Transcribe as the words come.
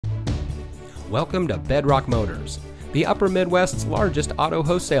Welcome to Bedrock Motors, the Upper Midwest's largest auto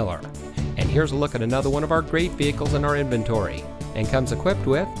wholesaler. And here's a look at another one of our great vehicles in our inventory, and comes equipped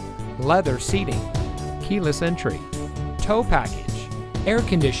with leather seating, keyless entry, tow package, air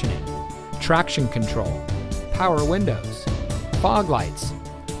conditioning, traction control, power windows, fog lights,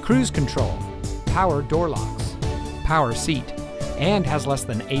 cruise control, power door locks, power seat, and has less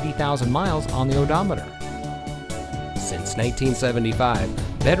than 80,000 miles on the odometer. Since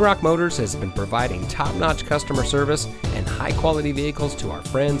 1975, Bedrock Motors has been providing top-notch customer service and high-quality vehicles to our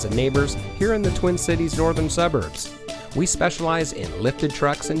friends and neighbors here in the Twin Cities northern suburbs. We specialize in lifted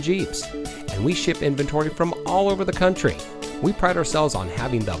trucks and Jeeps, and we ship inventory from all over the country. We pride ourselves on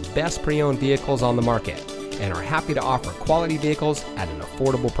having the best pre-owned vehicles on the market and are happy to offer quality vehicles at an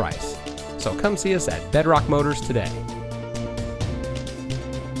affordable price. So come see us at Bedrock Motors today.